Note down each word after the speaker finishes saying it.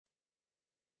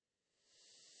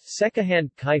Sekihan,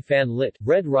 kai fan lit,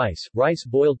 red rice, rice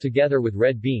boiled together with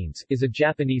red beans, is a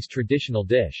Japanese traditional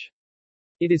dish.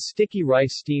 It is sticky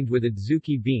rice steamed with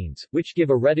adzuki beans, which give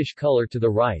a reddish color to the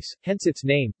rice, hence its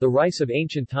name. The rice of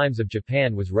ancient times of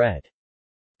Japan was red.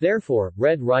 Therefore,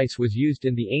 red rice was used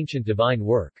in the ancient divine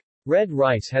work. Red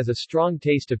rice has a strong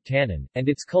taste of tannin, and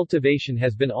its cultivation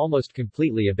has been almost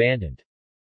completely abandoned.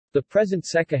 The present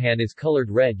sekihan is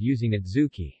colored red using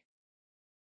adzuki.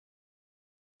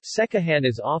 Sekihan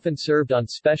is often served on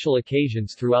special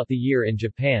occasions throughout the year in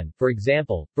Japan, for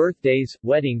example, birthdays,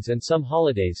 weddings and some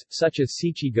holidays, such as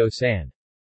Shichi-go-san.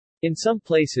 In some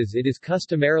places it is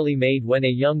customarily made when a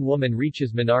young woman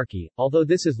reaches menarche, although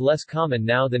this is less common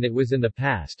now than it was in the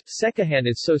past. Sekihan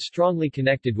is so strongly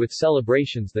connected with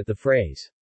celebrations that the phrase,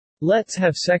 "Let's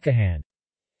have sekihan,"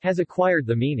 has acquired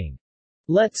the meaning,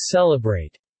 "Let's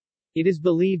celebrate." It is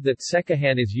believed that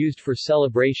sekihan is used for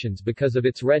celebrations because of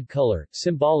its red color,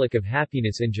 symbolic of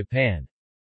happiness in Japan.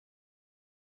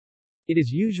 It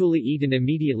is usually eaten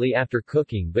immediately after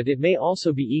cooking, but it may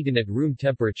also be eaten at room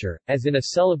temperature, as in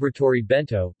a celebratory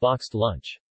bento, boxed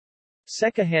lunch.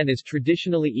 Sekihan is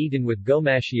traditionally eaten with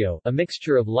gomashio, a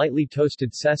mixture of lightly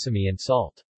toasted sesame and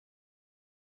salt.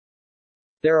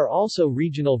 There are also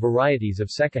regional varieties of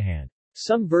sekihan.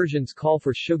 Some versions call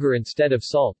for sugar instead of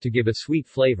salt to give a sweet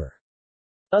flavor.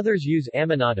 Others use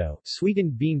aminato,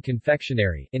 sweetened bean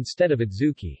confectionery, instead of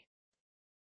adzuki.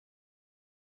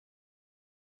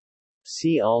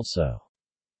 See also: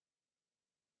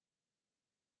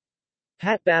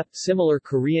 Hatbap, similar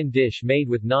Korean dish made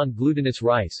with non-glutinous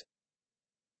rice.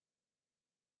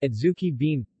 Adzuki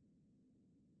bean,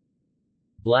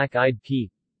 black-eyed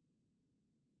pea,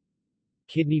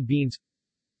 kidney beans,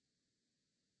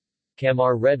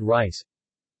 Kamar red rice,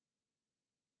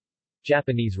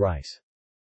 Japanese rice.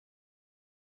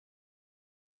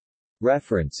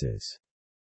 References.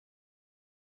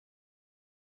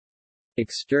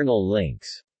 External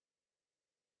links.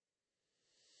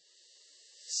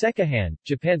 Sekihan,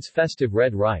 Japan's festive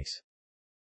red rice.